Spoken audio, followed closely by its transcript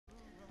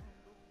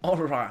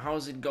Alright,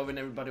 how's it going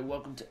everybody?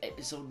 Welcome to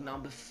episode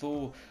number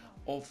 4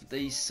 of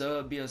the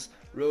Serbia's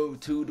road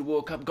to the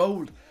World Cup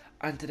gold.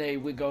 And today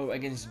we go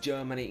against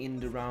Germany in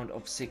the round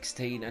of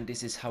 16, and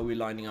this is how we're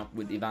lining up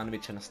with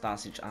Ivanovic and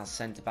Stasic as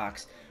centre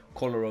backs,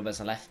 Kolarov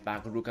as a left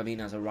back,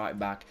 Rukavina as a right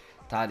back,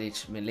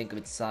 Tadic,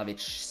 Milinkovic, Savic,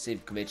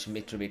 Sivkovic,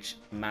 Mitrovic,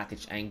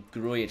 Matic and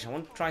Grujic. I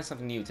want to try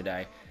something new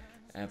today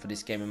for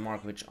this game, and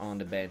Markovic on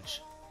the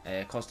bench,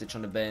 Kostic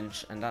on the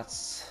bench, and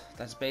that's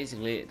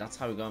basically it. That's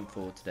how we're going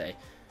for today.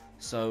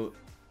 So,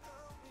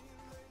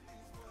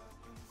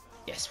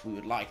 yes, we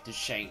would like to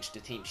change the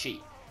team sheet.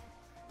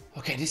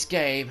 Okay, this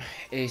game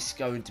is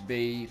going to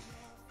be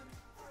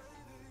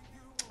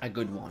a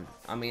good one.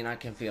 I mean, I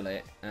can feel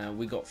it.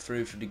 We got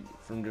through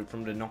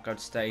from the knockout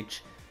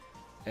stage.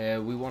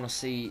 We want to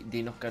see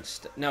the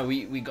knockout. No,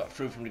 we got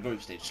through from the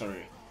group stage.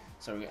 Sorry.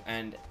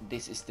 And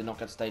this is the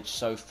knockout stage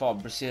so far.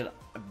 Brazil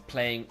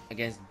playing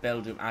against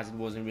Belgium as it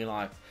was in real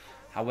life.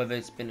 However,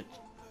 it's been a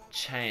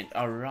change.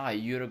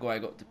 Alright, Uruguay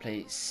got to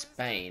play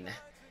Spain.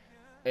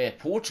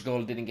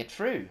 Portugal didn't get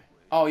through.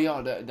 Oh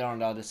yeah, they're on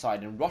the other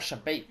side. And Russia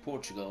beat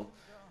Portugal.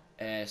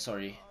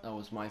 Sorry, that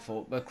was my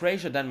fault. But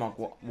Croatia Denmark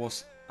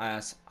was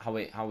as how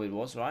it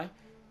was, right?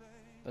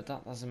 But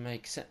that doesn't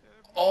make sense.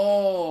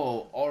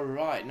 Oh,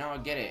 alright, now I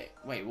get it.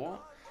 Wait,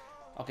 what?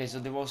 Okay, so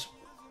there was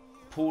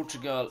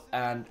Portugal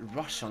and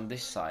Russia on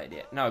this side.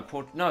 Yeah,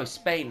 no,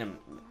 Spain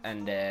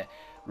and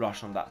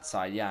Russia on that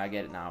side. Yeah, I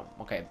get it now.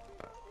 Okay.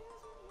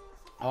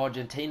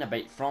 Argentina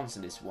beat France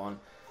in this one,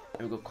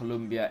 and we got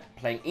Colombia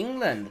playing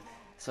England.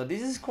 So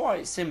this is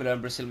quite similar.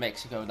 Brazil,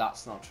 Mexico,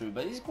 that's not true,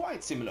 but it's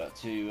quite similar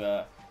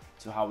to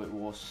how it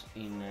was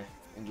in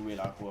the real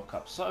life World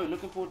Cup. So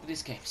looking forward to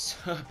this game,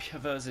 Serbia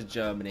versus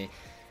Germany.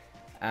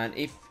 And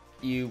if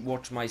you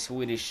watch my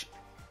Swedish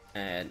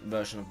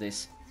version of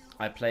this,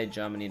 I played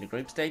Germany in the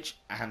group stage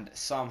and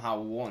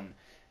somehow won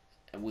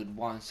with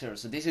 1-0.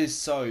 So this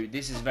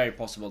is very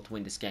possible to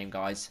win this game,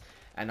 guys.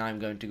 And I'm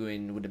going to go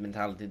in with the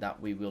mentality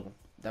that we will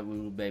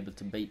be able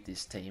to beat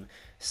this team.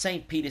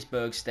 St.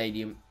 Petersburg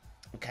Stadium,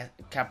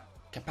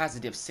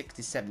 capacity of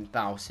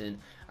 67,000,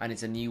 and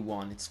it's a new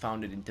one. It's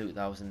founded in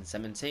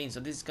 2017. So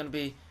this is going to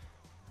be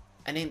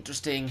an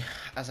interesting,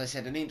 as I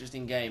said, an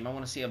interesting game. I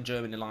want to see how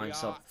Germany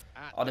lines up.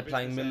 Are they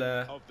playing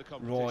Miller,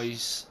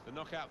 Royce,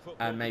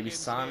 and maybe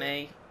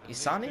Sane? Is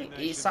Sane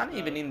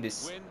even in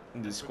this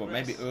squad?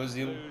 Maybe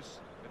Özil.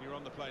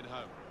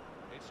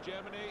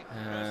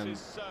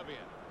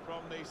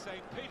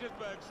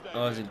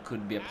 Özil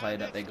could be a player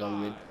that they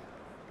go with.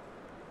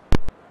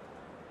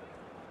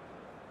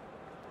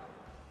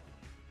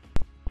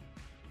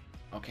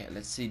 Okay,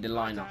 let's see the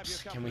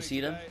lineups. Can we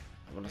see them?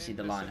 I want to see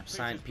the lineup.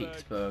 St.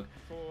 Petersburg,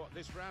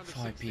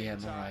 5 PM.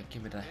 Alright,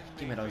 give me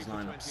those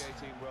lineups.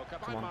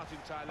 Come on.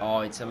 Oh,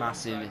 it's a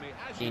massive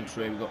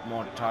intro. We've got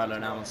more Tyler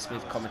and Alan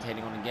Smith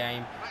commentating on the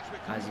game.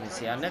 As you can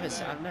see, I've never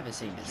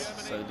seen this,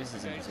 so this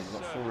is interesting.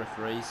 We've got 4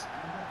 referees.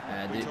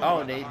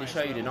 They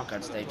show you the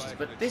knockout stages,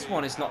 but this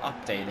one is not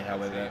updated,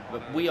 however.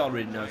 But we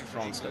already know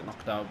France got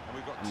knocked out,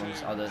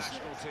 amongst others.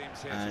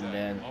 And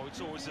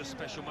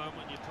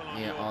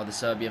yeah, all the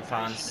Serbian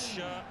fans.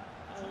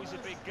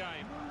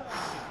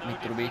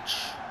 Mitrovic,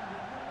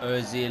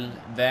 Özil,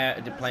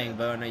 they're playing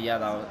Werner. Yeah,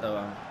 that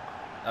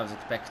was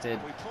expected.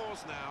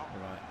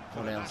 Right,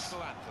 what else?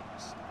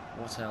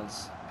 What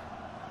else?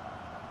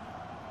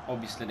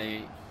 Obviously,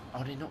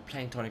 they're not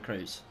playing Toni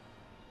Kroos.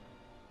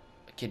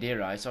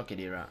 Khedira, I saw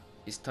Khedira.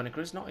 Is Toni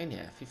Kroos not in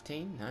here?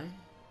 15? No.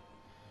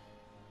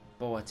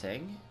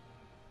 Boateng,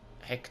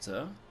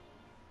 Hector.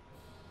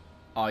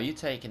 Are you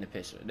taking the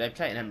piss? They're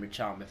playing Emre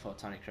Can before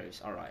Toni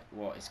Kroos. Alright,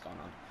 what is going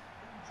on?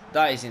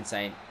 That is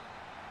insane.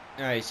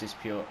 That is just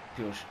pure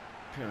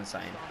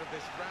insane.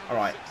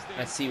 Alright,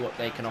 let's see what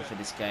they can offer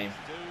this game.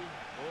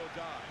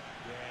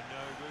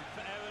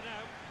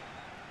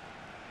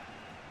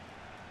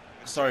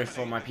 Sorry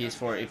for my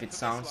PS4 if it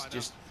sounds.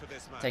 Just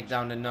take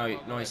down the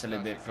noise a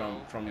little bit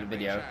from the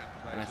video,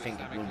 and I think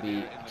it will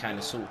be kind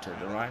of sorted.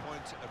 Alright,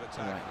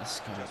 let's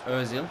go.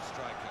 Özil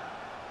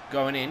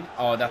going in.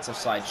 Oh, that's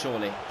offside.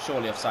 Surely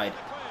offside.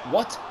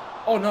 What?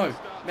 Oh no,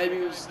 maybe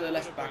it was the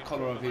left back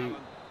Kolarov who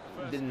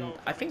didn't.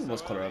 I think it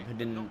was Kolarov who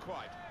didn't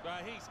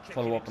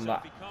follow up on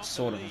that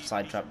sort of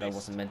offside trap that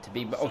wasn't meant to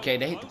be. But okay,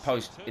 they hit the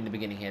post in the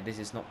beginning here. This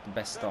is not the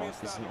best start.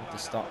 This is not the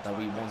start that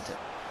we wanted.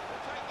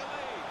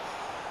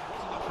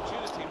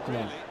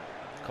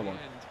 Come on.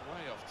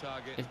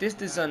 If this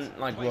doesn't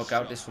work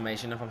out, this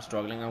formation, if I'm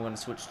struggling, I'm going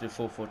to switch to the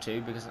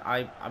 4-4-2 because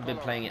I've been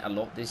playing it a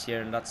lot this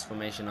year, and that's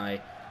formation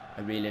I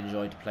really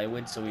enjoy to play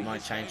with. So we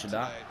might change to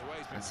that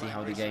and see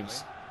how the game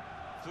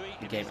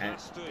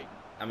ends.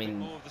 I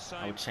mean,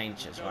 I would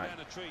change this, right?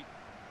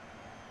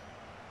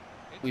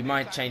 We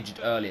might change it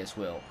early as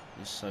well,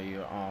 just so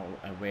you are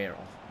aware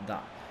of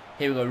that.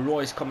 Here we go.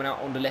 Royce coming out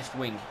on the left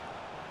wing.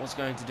 What's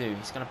going to do?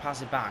 He's going to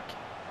pass it back.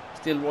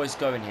 Still Royce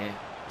going here.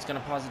 He's going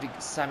to pass it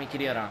to Sami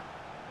Khedira.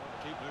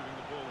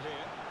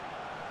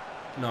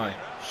 No,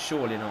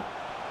 surely not.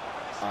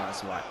 Oh,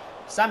 that's right.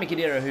 Sami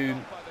Khedira, who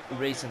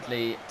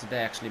recently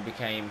today actually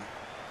became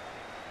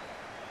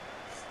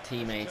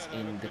teammates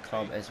in the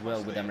club as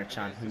well with Emre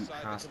Can, who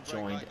has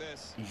joined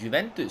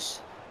Juventus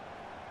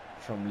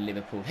from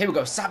Liverpool. Here we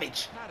go,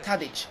 Savic,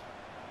 Tadic.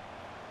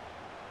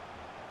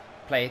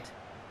 Play it,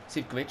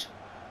 Sivkovic.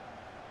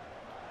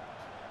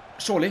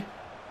 Surely.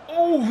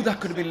 Oh,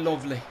 that could have been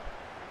lovely.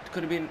 It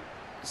could have been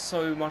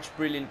so much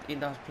brilliant in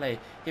that play.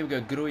 Here we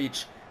go,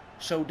 Grujic.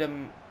 Show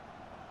them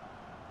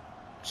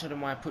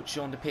why I put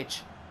you on the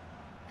pitch.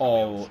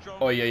 Oh,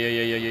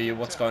 yeah.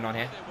 What's going on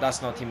here?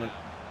 That's not even.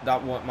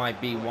 That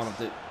might be one of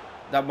the.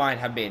 That might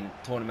have been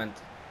tournament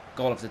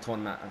goal of the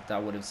tournament if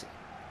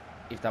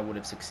that would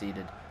have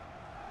succeeded,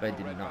 but it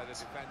did not. Right,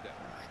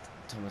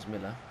 Thomas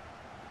Müller.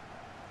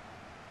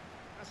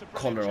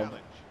 Kolarov,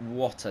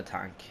 what a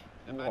tank,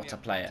 what a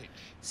player.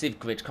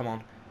 Sivkovic, come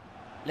on,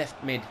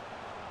 left mid,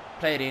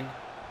 play it in.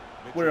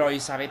 Where are you,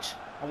 Savic?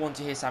 I want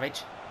to hear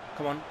Savic.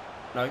 Come on,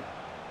 no,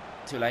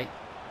 too late.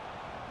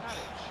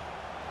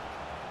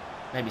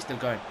 Maybe still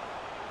going.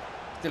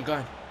 Still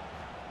going.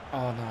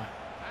 Oh no.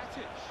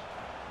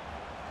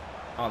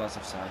 Oh, that's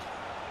offside.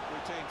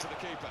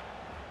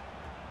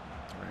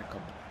 Right,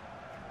 come on.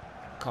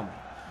 Come on.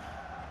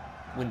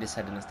 Win this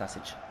head in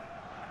Nastasic.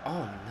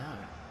 Oh no.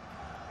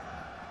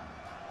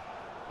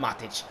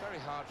 Matic.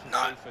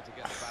 No.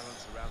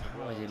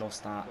 Oh, he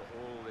lost that.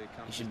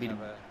 He should be the...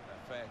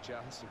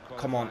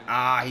 Come on.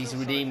 Ah, he's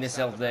redeemed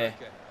himself there.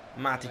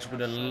 Matic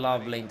with a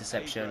lovely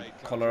interception.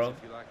 Kolarov.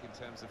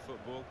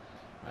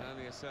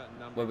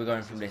 Where are we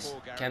going from this?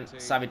 Can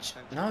Savic?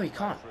 No, he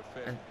can't.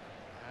 And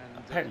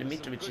apparently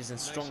Mitrovic isn't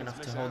strong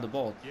enough to hold the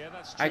ball.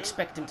 I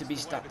expect him to be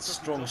that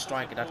strong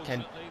striker that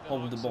can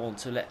hold the ball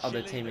to let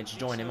other teammates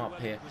join him up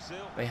here,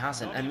 but he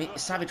hasn't. And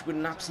Savic with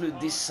an absolute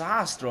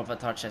disaster of a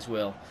touch as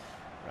well.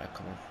 Right,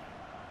 come on.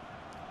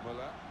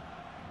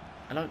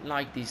 I don't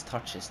like these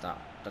touches that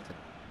the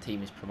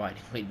team is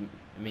providing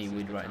me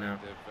with right now.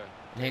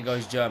 And here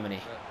goes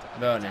Germany.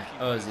 Werner,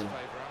 Ozil.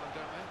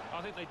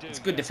 It's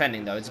good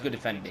defending though, it's good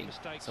defending,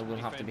 so we'll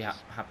have to be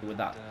happy with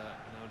that.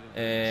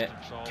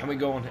 Can we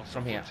go on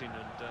from here?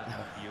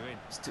 No.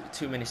 It's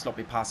too many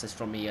sloppy passes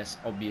from me,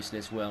 obviously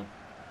as well.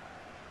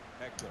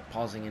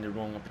 Passing in the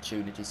wrong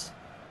opportunities.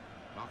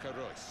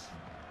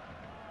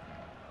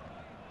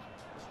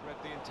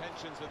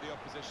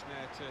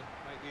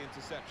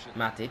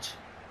 Matic.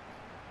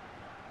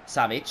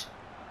 Savic.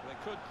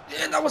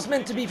 Yeah, that was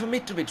meant to be for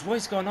Mitrovic. What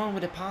is going on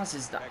with the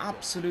passes? The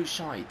absolute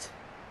shite.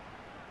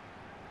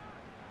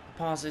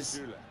 Passes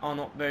are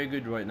not very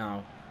good right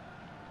now,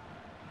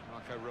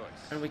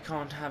 and we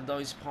can't have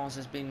those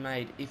passes being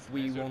made if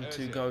we want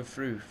to go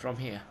through from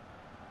here.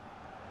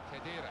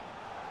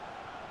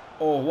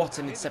 Oh, what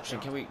an interception.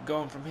 Can we go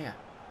on from here?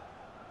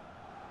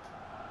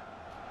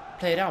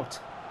 Play it out.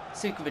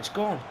 Sivkovic,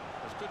 go on.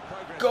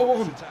 Go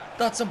on.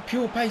 That's some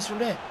pure pace from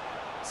there.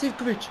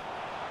 Sivkovic.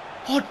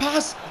 Hard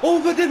pass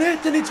over the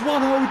net, and it's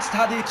 1-0. It's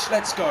Tadic.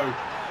 Let's go.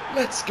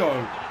 Let's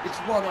go. It's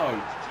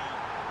 1-0.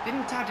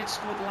 Didn't Tadic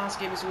score the last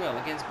game as well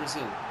against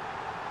Brazil?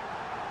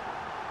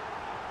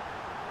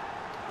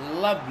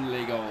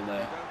 Lovely goal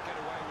there.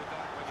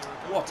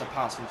 What a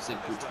pass from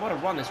Sivkovic. What a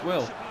run as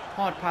well.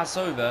 Hard pass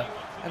over.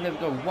 And there we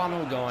go.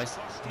 1-0 guys.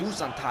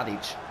 Dusan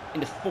Tadic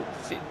in the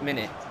 5th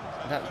minute.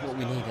 That's what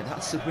we needed.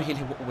 That's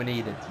really what we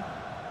needed.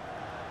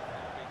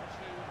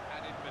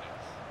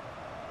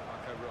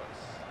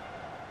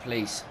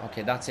 Please.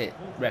 Okay, that's it.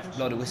 Ref,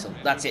 blow the whistle.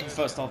 That's it.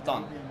 First half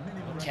done.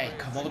 Okay,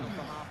 come on.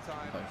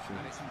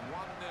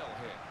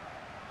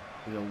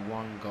 We are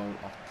 1 goal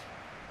up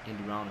in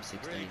the round of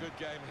 16.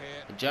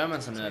 The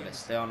Germans are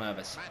nervous. They are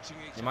nervous.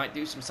 They might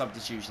do some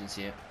substitutions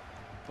here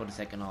for the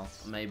second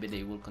half. Maybe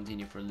they will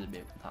continue for a little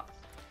bit with that.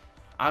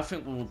 I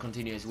think we will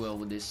continue as well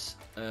with this.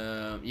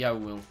 Yeah,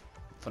 we will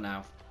for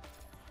now.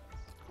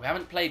 We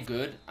haven't played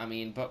good, I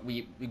mean, but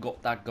we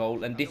got that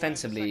goal, and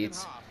defensively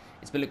it's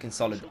been looking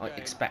solid,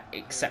 except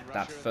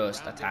that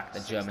first attack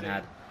that German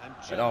had.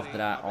 But after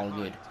that, all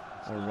good.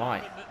 All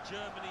right.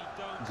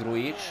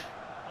 Grujic.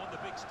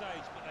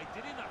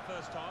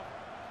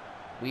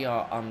 We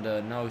are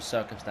under no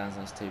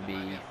circumstances to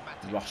be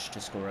rushed to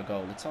score a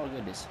goal. It's all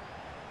good. This.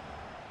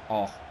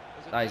 Oh,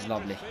 that is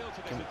lovely.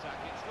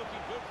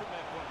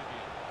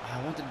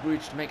 I wanted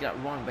Grujic to make that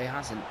run, but he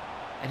hasn't.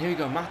 And here we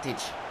go,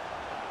 Matic.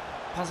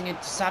 Passing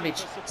it to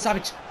Savic.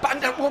 Savic, bang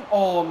that one!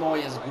 Oh,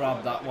 Neuer's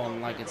grabbed that one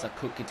like it's a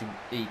cookie to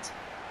eat.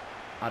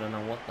 I don't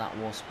know what that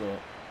was,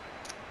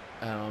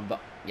 but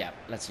yeah,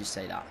 let's just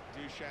say that.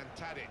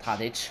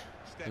 Tadic,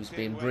 who's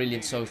been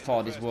brilliant so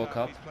far this World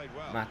Cup.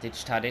 Matic,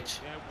 Tadic.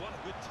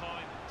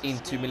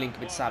 Into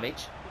Milinkovic,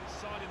 Savic.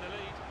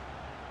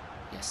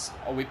 Yes.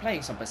 Are we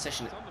playing some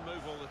possession?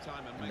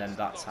 And then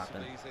that's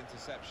happened.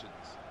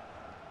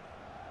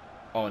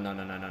 Oh, no,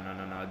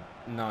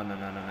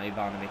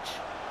 Ivanovic.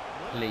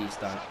 Please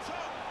don't.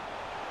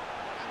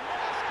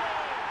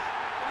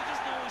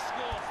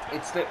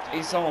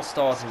 It's all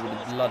started with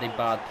a bloody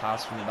bad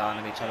pass from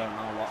Ivanovic. I don't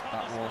know what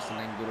that was, and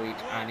then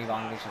Grujic and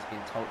Ivanovic has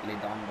been totally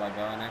done by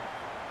Werner.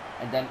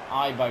 And then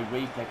I, by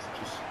reflex,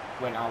 just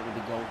went out with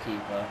the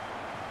goalkeeper,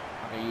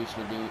 like I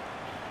usually do.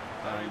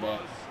 And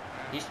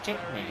He's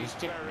chipped me. He's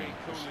chipped me.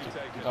 He's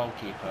chipped the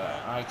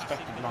goalkeeper. I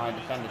expected my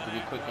defender to be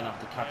quick enough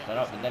to catch that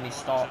up, and then he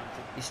stopped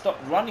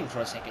running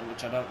for a second,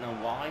 which I don't know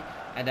why.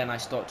 And then I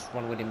started to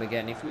run with him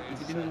again. If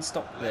he didn't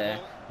stop there,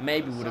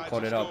 maybe we would have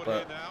caught it up.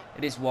 But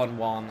it is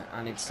 1-1,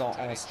 and it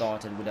all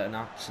started with an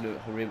absolute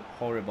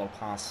horrible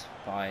pass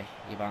by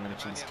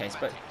Ivanovic in this case.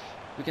 But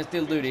we can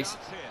still do this.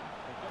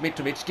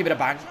 Mitrovic, give it a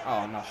bang.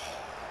 Oh no.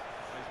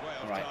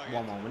 Alright,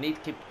 1-1. We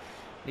need to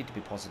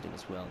be positive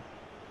as well.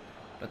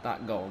 But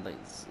that goal,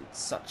 it's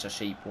such a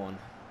cheap one.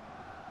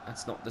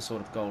 That's not the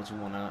sort of goals you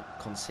want to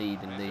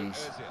concede in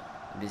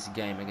this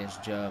game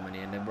against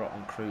Germany. And they brought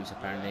on Cruz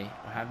apparently.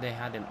 Or have they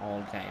had an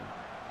all game?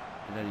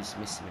 They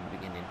dismissed him in the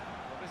beginning.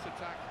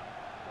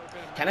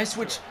 Can I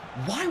switch?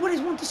 Why would I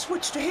want to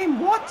switch to him?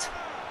 What?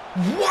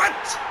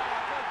 What?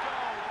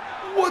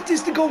 What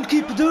is the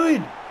goalkeeper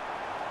doing?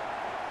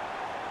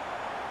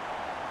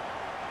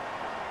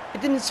 It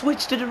didn't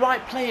switch to the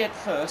right player at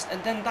first,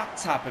 and then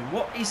that's happened.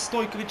 What is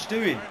Stojkovic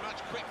doing?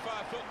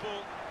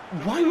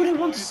 Why would I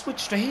want to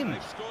switch to him?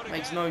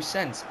 Makes no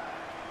sense.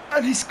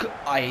 And he's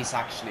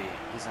actually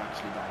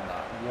done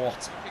that.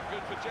 What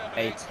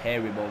a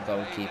terrible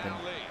goalkeeping.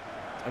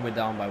 And we're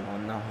down by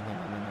 1. No.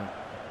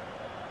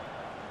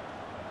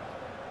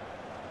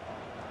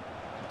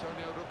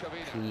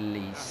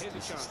 Please,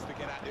 this is not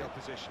happening.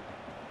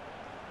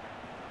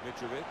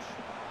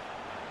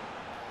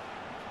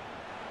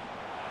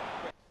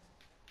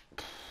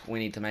 We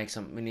need to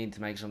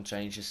make some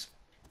changes.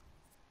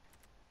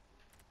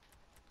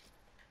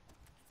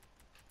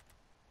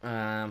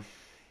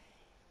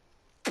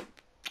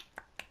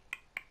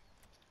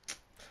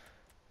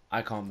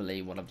 I can't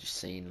believe what I've just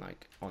seen,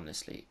 like,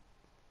 honestly.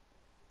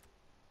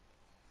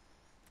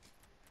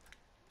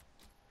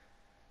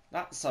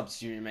 That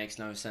substitute makes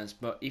no sense,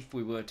 but if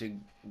we were to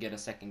get a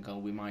second goal,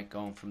 we might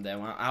go on from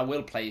there. I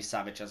will play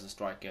Savage as a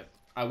striker.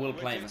 I will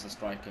play him as a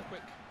striker.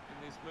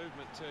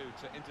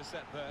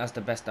 That's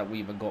the best that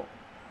we've ever got.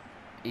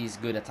 He's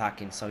good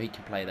attacking, so he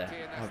can play there.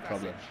 No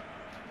problem.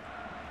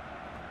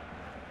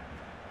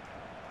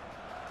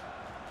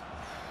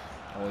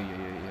 Oh,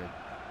 yeah.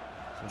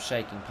 Some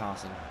shaking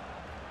passing.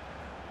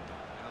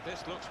 Now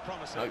this looks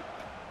promising. No.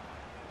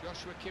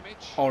 Joshua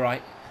Kimmich. All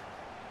right.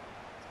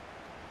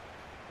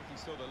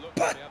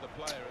 But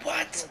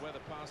what?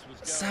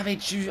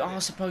 Savage, you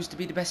are supposed to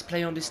be the best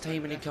player on this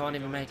team, and you can't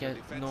even make a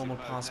normal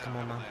pass. Come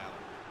on, man.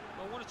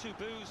 Well, 1 or 2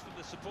 boos from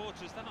the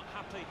supporters. They're not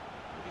happy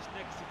with his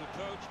negative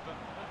approach, but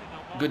I think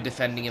they'll good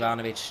defending,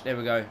 Ivanovic. There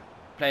we go.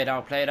 Play it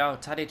out.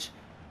 Tadic.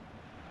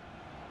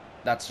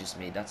 That's just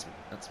me. That's me.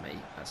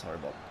 That's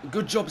horrible.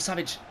 Good job,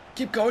 Savage.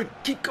 Keep going.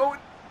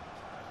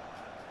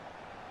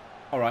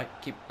 All right.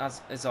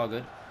 It's all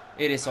good.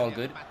 It is all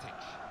good.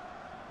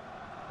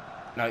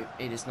 No,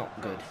 it is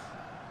not good.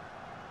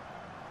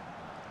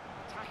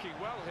 Attacking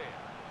well here.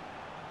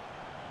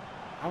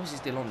 How is he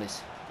still on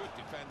this? Good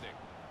defending.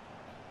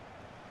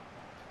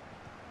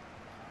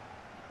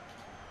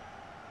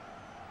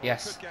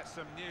 Yes.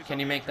 Can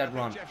you make that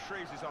run?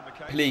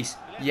 Please.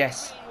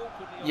 Yes.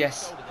 No.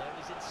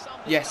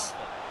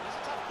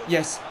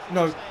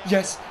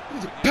 Yes.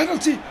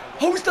 Penalty.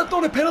 How is that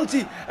not a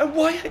penalty? And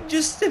why had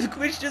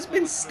Mxi-Productions just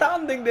been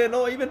standing there,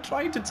 not even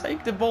trying to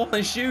take the ball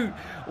and shoot?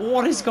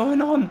 What is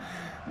going on?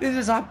 This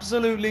is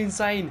absolutely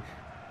insane.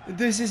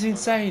 This is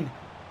insane.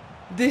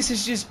 This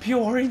is just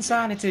pure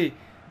insanity.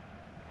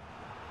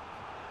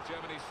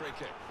 Germany's free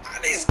kick.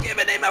 And he's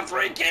giving him a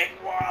free kick.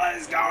 What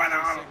is going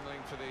on?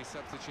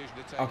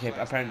 Okay,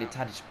 apparently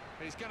Tadic.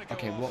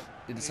 Okay, what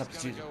did the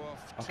substitute?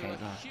 Okay,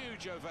 no.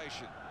 Huge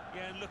ovation.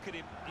 Yeah, and look at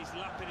him. He's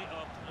lapping it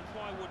up, and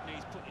why wouldn't he?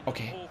 He's putting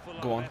okay, an awful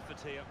lot go on. of effort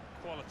here.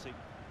 Quality.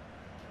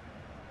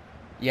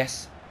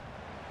 Yes.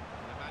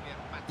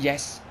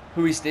 Yes.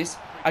 Who is this?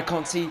 I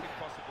can't see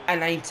a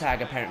name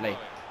tag apparently.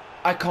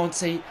 I can't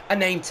see a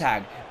name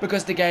tag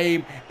because the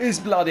game is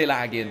bloody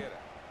lagging.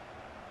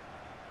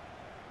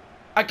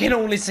 I can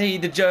only see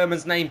the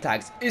Germans' name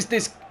tags. Is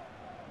this?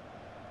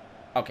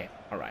 Okay,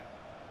 all right.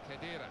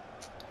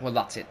 Well,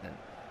 that's it then.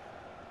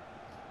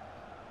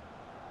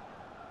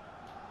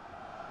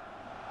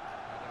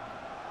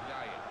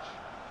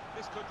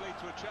 This could lead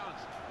to a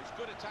chance. It's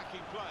good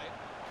attacking play.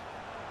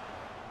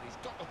 He's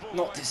got the ball.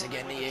 Not this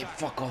again, EA.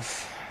 Fuck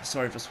off.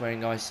 Sorry for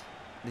swearing, guys.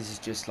 This is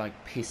just like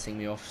pissing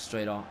me off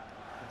straight up.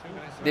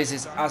 This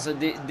is also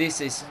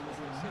this is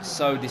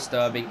so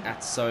disturbing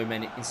at so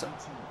many.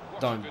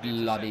 Don't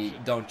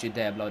you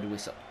dare bloody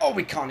whistle. Oh,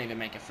 we can't even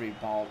make a free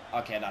ball.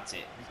 Okay, that's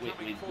it.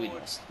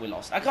 We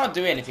lost. I can't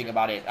do anything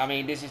about it. I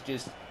mean, this is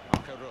just.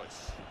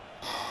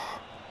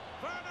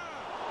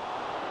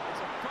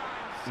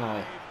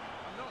 No.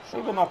 We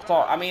were knocked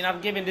out. I mean,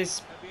 I'm giving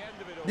this.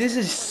 This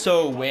is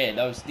so weird.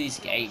 These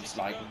games,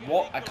 like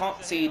what? I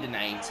can't see the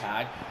name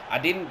tag. I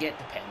didn't get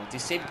the penalty.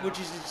 Which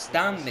is just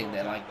standing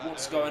there, like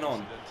what's going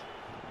on?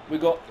 We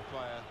got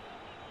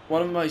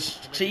one of the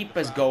most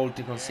cheapest goals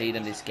to concede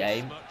in this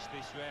game.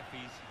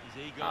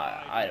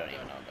 I don't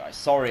even know, guys.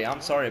 Sorry,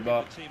 I'm sorry,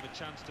 but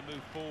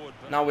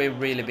now we've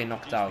really been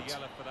knocked out.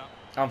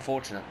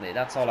 Unfortunately,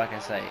 that's all I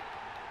can say.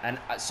 And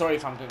sorry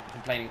if I'm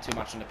complaining too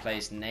much on the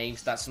players'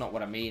 names. That's not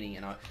what I'm meaning.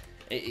 You know,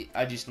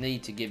 I just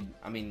need to give.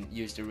 I mean,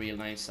 use the real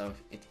names so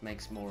it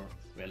makes more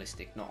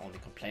realistic. Not only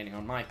complaining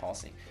on my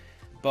passing,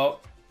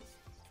 but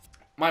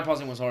my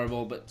passing was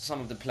horrible. But some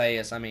of the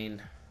players, I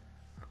mean,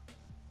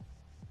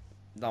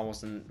 that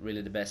wasn't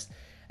really the best.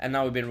 And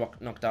now we've been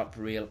knocked out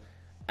for real.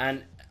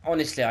 And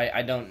honestly,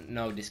 I don't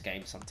know this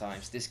game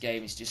sometimes. This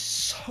game is just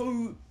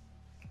so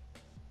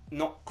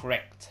not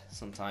correct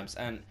sometimes,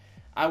 and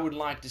I would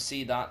like to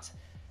see that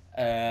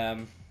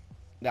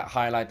that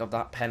highlight of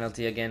that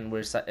penalty again,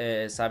 where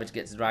Savage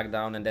gets dragged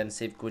down and then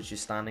Sivkovic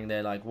is standing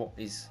there like, what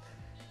is,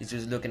 he's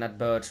just looking at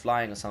birds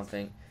flying or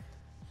something.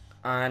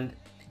 And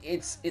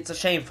it's a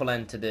shameful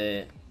end to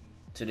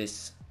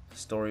this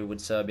story with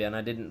Serbia, and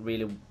I didn't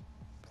really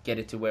get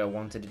it to where I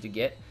wanted it to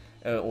get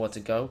or to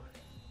go.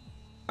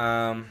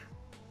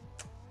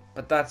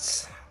 But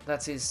that's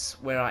is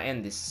where I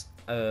end this.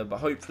 But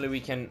hopefully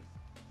we can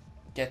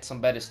get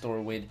some better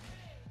story with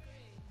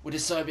the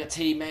Serbia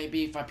team.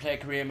 Maybe if I play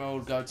career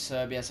mode, go to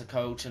Serbia as a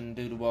coach and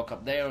do the World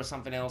Cup there or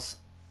something else.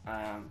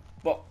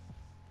 But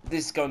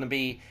this is going to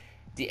be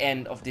the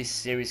end of this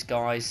series,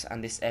 guys,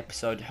 and this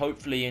episode.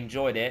 Hopefully you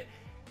enjoyed it.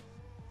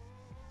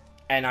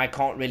 And I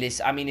can't really,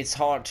 I mean, it's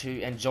hard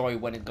to enjoy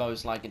when it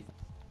goes like it,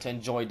 to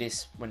enjoy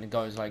this when it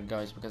goes like it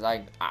goes, because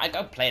I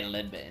got played a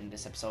little bit in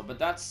this episode, but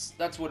that's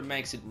what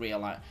makes it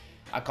real.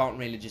 I can't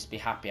really just be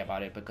happy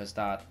about it, because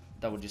that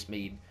would just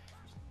mean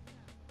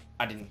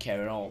I didn't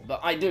care at all.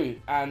 But I do,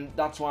 and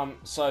that's why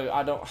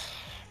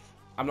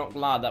I'm not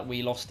glad that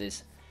we lost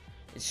this.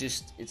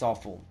 It's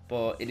awful,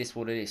 but it is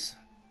what it is.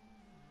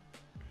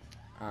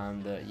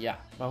 And yeah,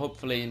 but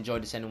hopefully you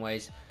enjoyed this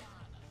anyways.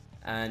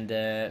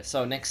 And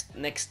so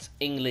next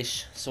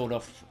English sort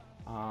of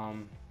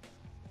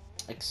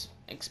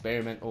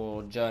experiment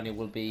or journey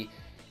will be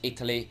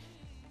Italy's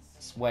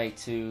way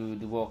to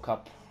the World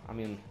Cup. I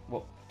mean,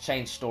 what,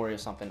 change story or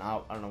something. I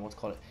don't know what to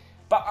call it.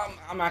 But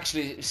I'm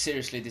actually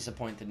seriously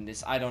disappointed in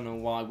this. I don't know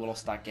why we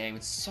lost that game.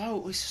 It's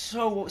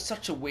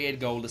such a weird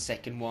goal, the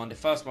second one. The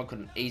first one could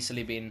have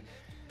easily been.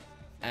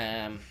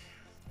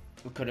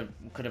 We could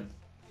have.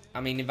 I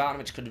mean,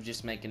 Ivanovic could have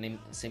just made a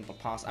simple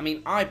pass. I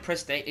mean, I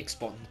pressed the X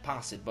button to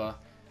pass it, but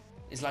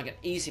it's like an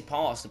easy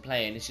pass to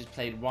play, and it's just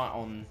played right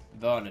on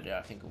Werner there,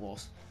 I think it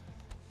was.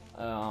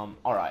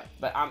 Alright,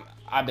 but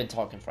I've been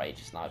talking for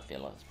ages now, it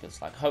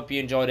feels like. Hope you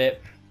enjoyed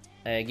it.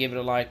 Give it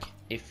a like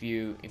if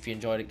you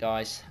enjoyed it,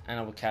 guys, and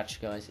I will catch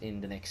you guys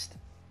in the next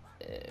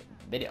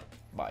video.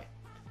 Bye.